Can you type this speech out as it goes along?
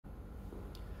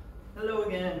Hello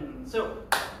again. So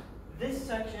this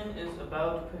section is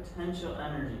about potential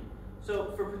energy.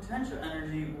 So for potential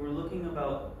energy, we're looking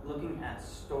at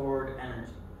stored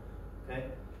energy. Okay.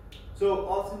 So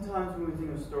oftentimes when we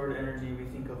think of stored energy, we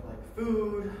think of like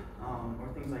food or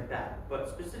things like that. But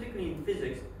specifically in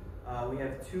physics, we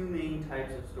have two main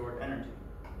types of stored energy.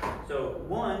 So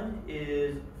one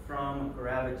is from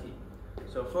gravity.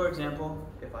 So for example,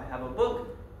 if I have a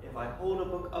book, if I hold a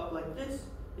book up like this,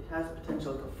 it has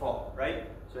potential to fall, right?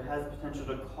 So it has the potential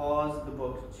to cause the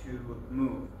book to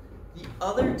move. The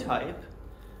other type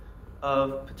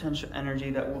of potential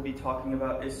energy that we'll be talking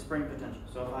about is spring potential.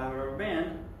 So if I have a rubber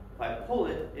band, if I pull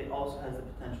it, it also has the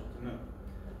potential to move.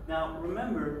 Now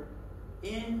remember,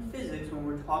 in physics, when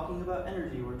we're talking about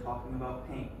energy, we're talking about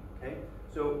pain, okay?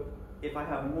 So if I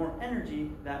have more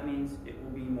energy, that means it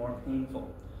will be more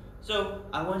painful. So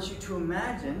I want you to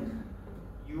imagine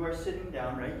you are sitting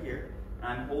down right here, and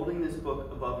I'm holding this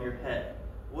book above your head.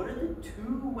 What are the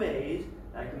two ways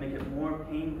that I can make it more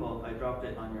painful if I dropped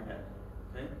it on your head?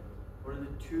 Okay? What are the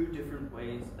two different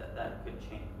ways that that could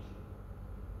change?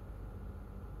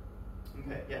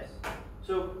 Okay, yes.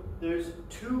 So there's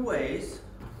two ways.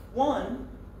 One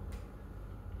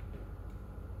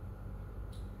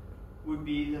would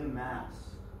be the mass.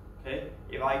 Okay?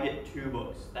 If I get two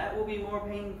books, that will be more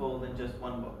painful than just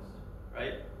one book,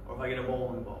 right? Or if I get a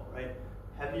bowling ball, right?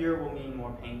 Heavier will mean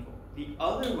more painful. The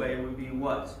other way would be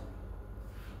what?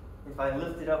 If I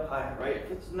lift it up higher, right?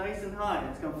 If it's nice and high,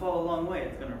 it's going to fall a long way,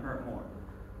 it's going to hurt more,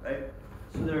 right?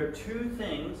 So there are two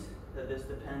things that this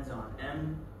depends on,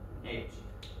 M and H.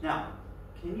 Now,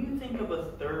 can you think of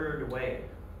a third way?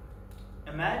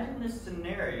 Imagine this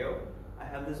scenario. I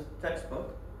have this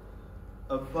textbook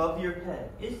above your head.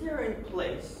 Is there a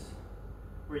place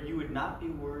where you would not be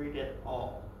worried at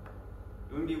all?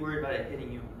 You wouldn't be worried about it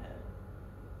hitting you on the head.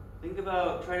 Think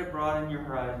about, try to broaden your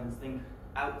horizons. Think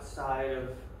outside of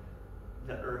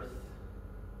the Earth.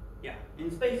 Yeah, in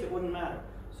space it wouldn't matter.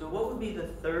 So what would be the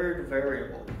third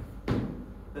variable?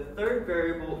 The third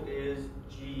variable is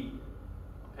G.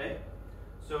 Okay?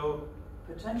 So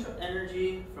potential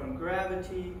energy from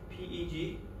gravity,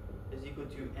 PEG, is equal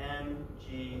to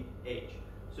mgh.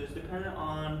 So it's dependent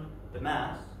on the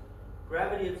mass,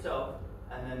 gravity itself,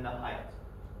 and then the height.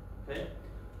 Okay?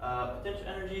 Potential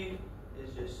energy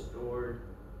is just stored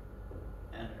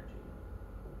energy.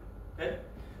 Okay?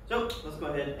 So let's go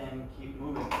ahead and keep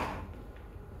moving.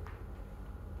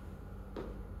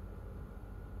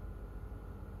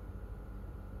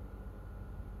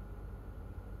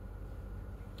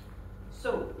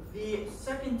 So the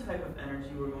second type of energy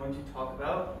we're going to talk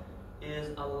about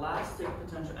is elastic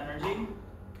potential energy,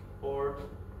 or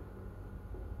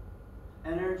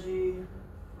energy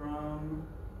from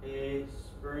a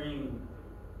spring.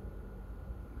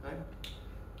 Okay?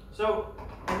 So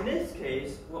in this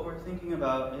case, what we're thinking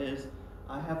about is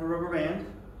I have a rubber band,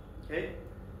 okay?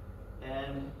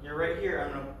 And you're right here,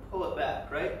 I'm going to pull it back,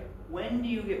 right? When do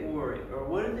you get worried? Or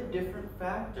what are the different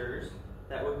factors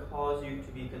that would cause you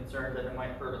to be concerned that it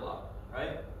might hurt a lot,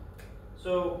 right?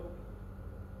 So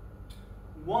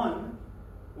one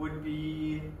would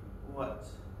be what?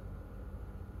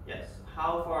 Yes,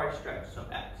 how far I stretch, so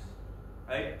X,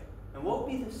 right? And what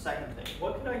would be the second thing?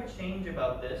 What could I change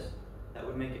about this that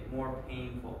would make it more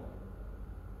painful?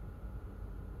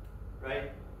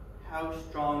 Right? How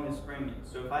strong the spring is.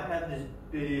 So if I have this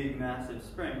big, massive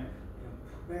spring,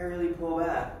 and barely pull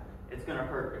back, it's going to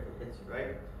hurt if it hits you,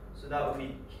 right? So that would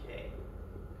be K.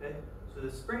 Okay? So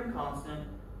the spring constant,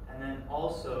 and then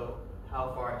also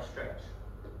how far I stretch.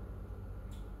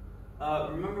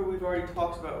 Remember, we've already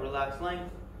talked about relaxed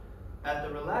length. At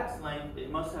the relaxed length,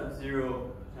 it must have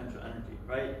zero potential energy,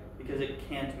 right? Because it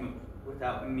can't move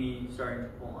without me starting to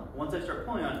pull on it. Once I start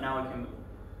pulling on it, now it can move.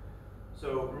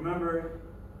 So remember,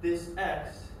 this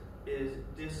X is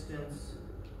distance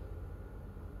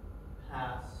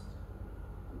past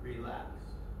relaxed.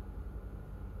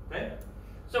 Okay?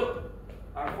 So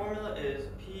our formula is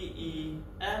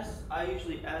PES. I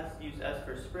usually use S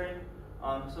for spring.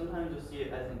 Sometimes you'll see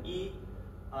it as an E,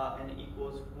 and it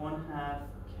equals 1/2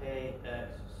 kx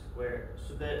squared.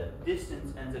 So the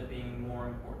distance ends up being more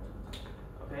important.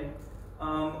 Okay?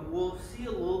 We'll see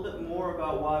a little bit more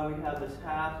about why we have this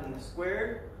half and the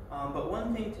squared. But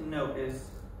one thing to note is,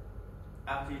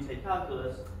 after you take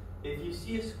calculus, if you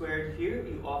see a squared here,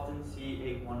 you often see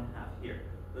a 1/2 here.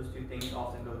 Those two things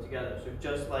often go together. So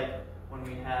just like when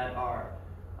we had our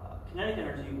kinetic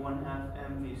energy, 1/2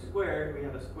 mv squared, we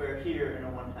have a square here and a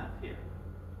 1/2 here.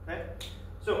 Okay?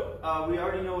 So we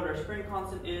already know what our spring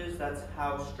constant is. That's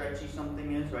how stretchy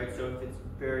something is, right? So if it's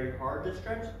very hard to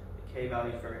stretch, the K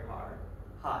value is very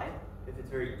high. If it's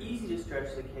very easy to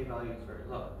stretch, the K value is very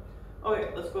low.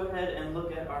 Okay, let's go ahead and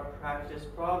look at our practice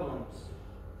problems.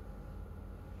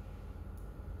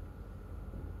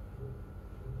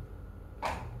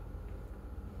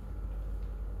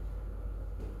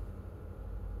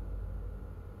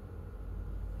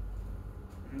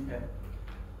 Okay,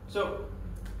 so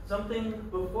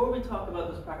before we talk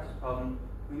about this practice problem,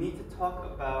 we need to talk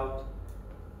about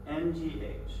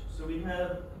MGH. So we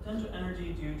have potential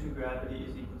energy due to gravity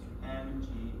is equal to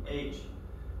MGH.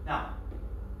 Now,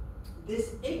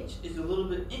 this H is a little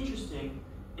bit interesting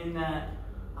in that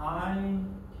I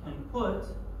can put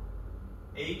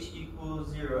H equals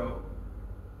 0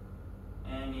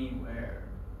 anywhere.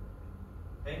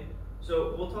 Okay,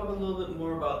 so we'll talk a little bit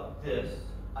more about this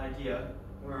idea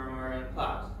when we're in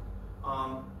class.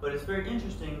 But it's very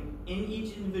interesting. In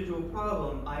each individual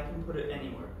problem, I can put it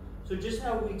anywhere. So just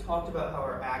how we talked about how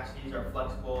our axes are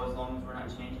flexible as long as we're not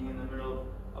changing in the middle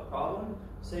of a problem,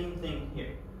 same thing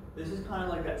here. This is kind of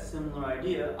like that similar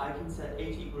idea. I can set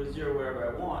H equal to 0 wherever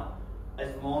I want,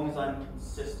 as long as I'm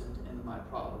consistent in my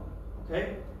problem,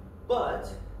 okay?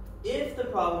 But if the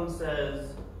problem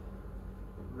says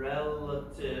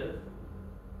relative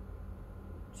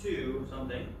to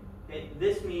something, okay,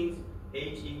 this means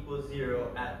H equals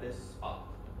 0 at this spot.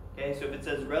 Okay, so if it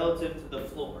says relative to the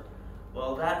floor,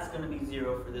 well, that's going to be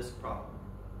 0 for this problem.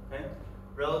 Okay,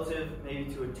 relative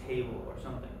maybe to a table or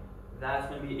something, that's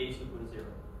going to be H equal to 0.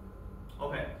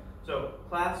 Okay, so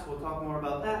class, we'll talk more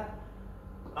about that.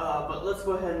 But let's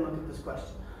go ahead and look at this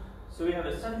question. So we have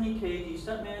a 70 kg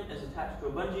stuntman is attached to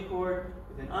a bungee cord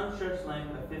with an unstretched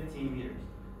length of 15 meters.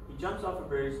 He jumps off a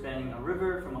bridge spanning a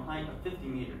river from a height of 50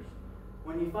 meters.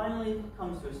 When he finally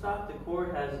comes to a stop, the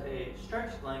cord has a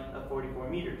stretched length of 44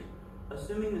 meters.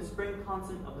 Assuming the spring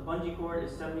constant of the bungee cord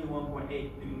is 71.8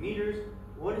 Newton meters,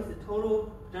 what is the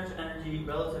total potential energy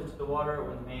relative to the water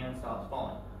when the man stops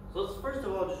falling? So let's first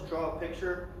of all just draw a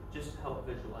picture just to help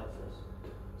visualize this.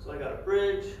 So I got a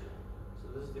bridge,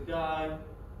 so this is the guy,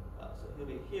 so he'll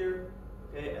be here,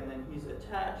 okay, and then he's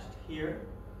attached here.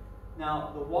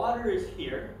 Now the water is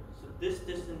here, so this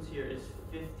distance here is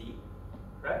 50,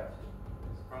 correct?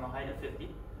 From a height of 50.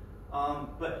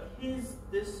 But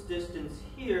this distance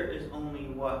here is only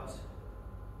what?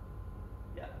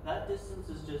 Yeah, that distance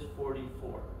is just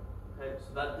 44. Okay,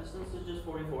 so that distance is just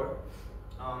 44.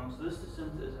 So this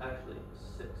distance is actually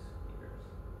 6 meters.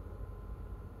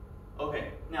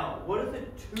 Okay, now what are the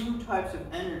two types of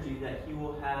energy that he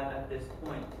will have at this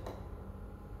point?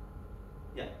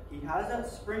 Yeah, he has that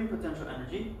spring potential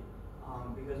energy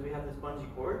because we have this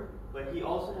bungee cord, but he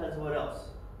also has what else?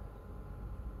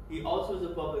 He also is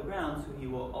above the ground, so he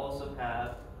will also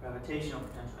have gravitational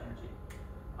potential energy.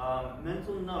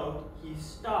 Mental note, he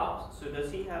stops, so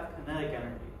does he have kinetic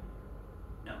energy?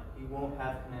 No, he won't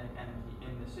have kinetic energy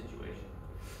in this situation.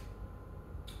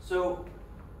 So,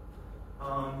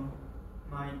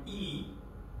 my E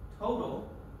total,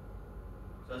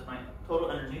 so that's my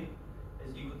total energy,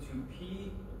 is equal to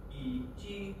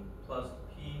PEG plus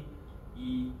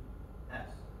PES.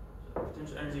 So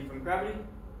potential energy from gravity,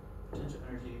 potential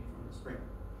energy from the spring.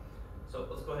 So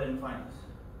let's go ahead and find this.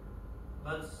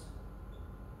 Let's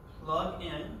plug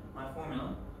in my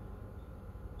formula.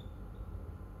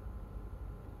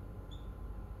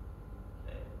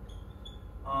 Okay.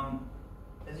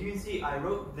 As you can see, I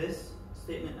wrote this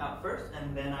statement out first,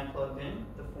 and then I plugged in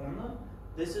the formula.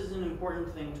 This is an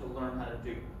important thing to learn how to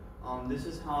do. This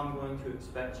is how I'm going to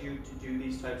expect you to do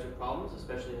these types of problems,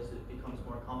 especially as it becomes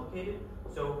more complicated.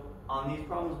 So on these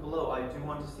problems below, I do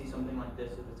want to see something like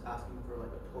this if it's asking for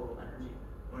like a total energy.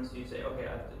 I want to see you say, okay,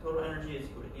 I have the total energy is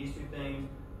equal to these two things,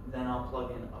 then I'll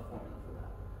plug in a formula for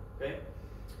that. Okay?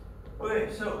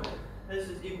 Okay, so this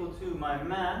is equal to my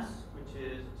mass, which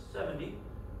is 70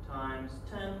 times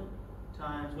 10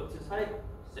 times, what's his height?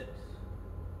 6.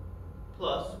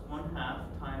 Plus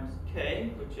 1/2 times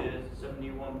k, which is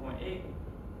 71.8,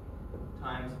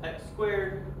 times x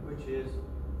squared, which is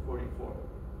 44.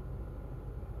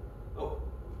 Oh,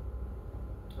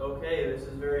 okay, this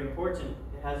is very important.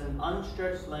 It has an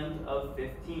unstretched length of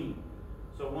 15.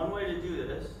 So one way to do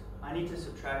this, I need to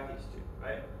subtract these two,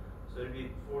 right? So it'd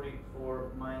be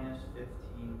 44 minus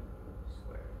 15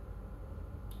 squared.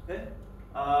 Okay?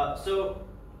 So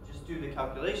just do the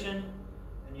calculation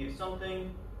and use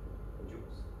something,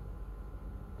 joules.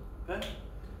 Okay?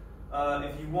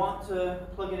 If you want to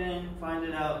plug it in, find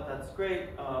it out, that's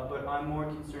great, but I'm more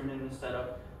concerned in the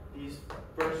setup. These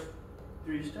first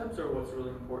 3 steps are what's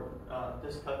really important.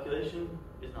 This calculation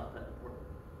is not that important.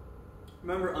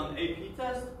 Remember on the AP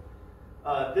test,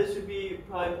 this would be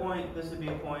probably a point, this would be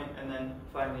a point, and then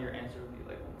finally your answer would be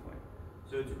like 1 point.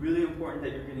 So it's really important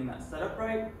that you're getting that setup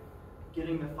right.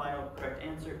 getting the final correct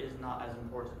answer is not as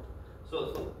important. So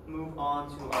let's move on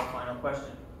to our final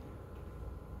question.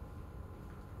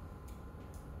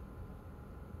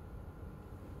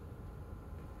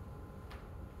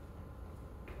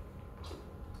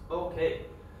 Okay,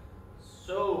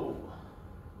 so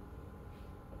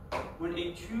when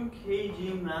a 2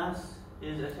 kg mass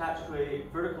is attached to a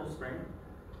vertical spring,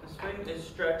 the spring is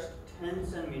stretched 10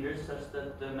 centimeters such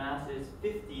that the mass is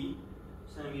 50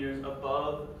 centimeters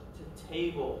above the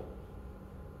table.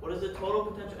 What is the total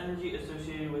potential energy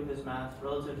associated with this mass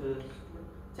relative to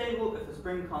the table if the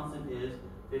spring constant is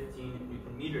 15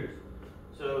 Newton meters?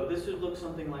 So this would look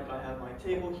something like I have my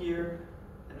table here,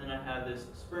 and then I have this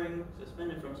spring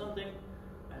suspended from something.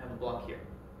 I have a block here.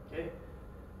 Okay.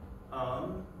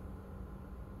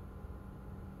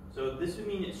 So this would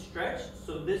mean it's stretched.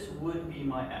 So this would be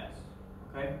my x.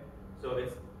 Okay. So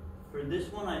it's for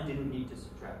this one I didn't need to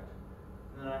subtract.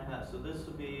 And then I have, so this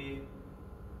will be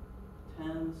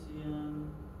 10 cm.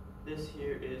 This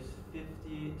here is 50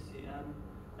 cm.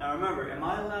 Now remember, am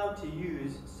I allowed to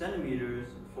use centimeters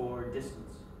for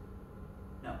distance?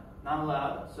 No, not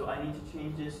allowed. So I need to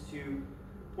change this to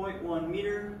 0.1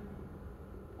 meter,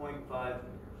 0.5 meters.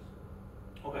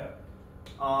 Okay.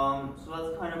 So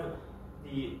that's kind of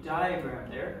the diagram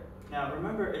there. Now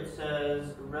remember, it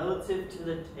says relative to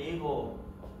the table.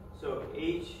 So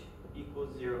h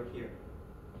equals 0 here.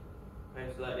 Okay,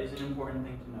 so that is an important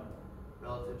thing to know,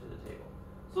 relative to the table.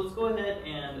 So let's go ahead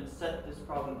and set this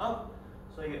problem up.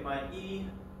 So I get my E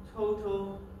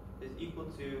total is equal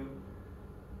to,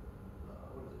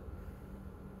 what is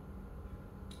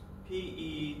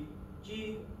it?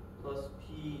 PEG plus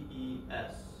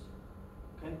PES.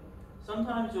 Okay?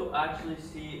 Sometimes you'll actually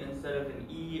see, instead of an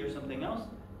E or something else,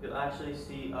 you'll actually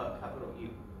see a capital U.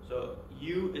 So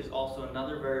U is also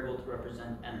another variable to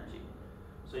represent energy.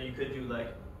 So you could do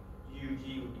like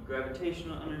UG would be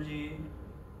gravitational energy,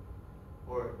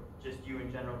 or just U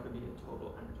in general could be a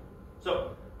total energy.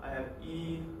 So I have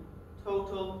E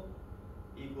total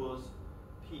equals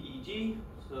PEG.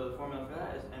 So the formula for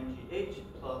that is mgh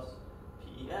plus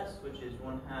PES, which is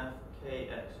 1/2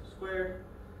 kx squared.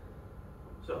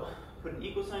 So put an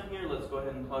equal sign here. Let's go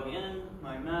ahead and plug in.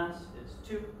 My mass is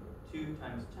 2. 2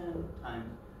 times 10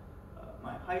 times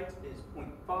my height is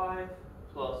 0.5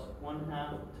 plus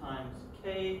 1/2 times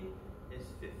k is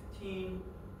 15.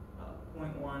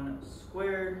 0.1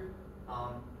 squared.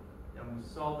 Then we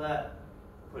solve that,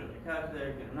 put it in your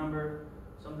calculator, get a number,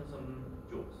 something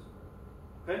joules.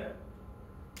 Okay?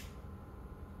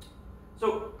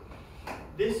 So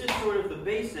this is sort of the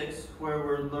basics where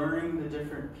we're learning the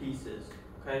different pieces.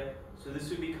 Okay? So this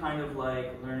would be kind of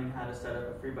like learning how to set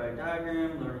up a free body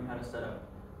diagram, learning how to set up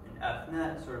an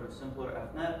FNet, sort of a simpler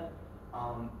FNet.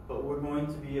 But we're going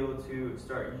to be able to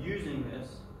start using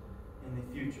this in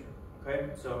the future. Okay?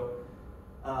 So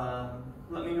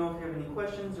let me know if you have any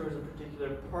questions or is a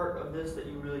particular part of this that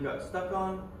you really got stuck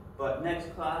on. But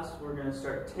next class, we're going to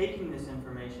start taking this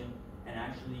information and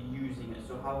actually using it.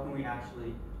 So how can we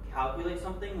actually calculate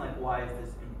something? Like, why is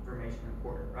this information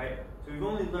important, right? So we've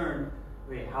only learned,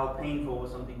 okay, how painful will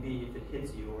something be if it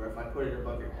hits you or if I put it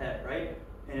above your head, right?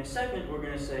 In a second, we're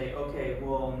going to say, okay,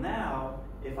 well now,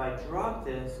 if I drop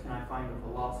this, can I find the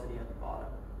velocity at the bottom?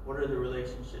 What are the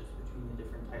relationships between the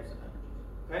different types of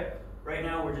energies? Okay? Right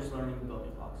now, we're just learning the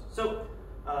building blocks. So,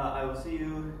 I will see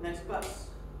you next class.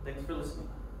 Thanks for listening.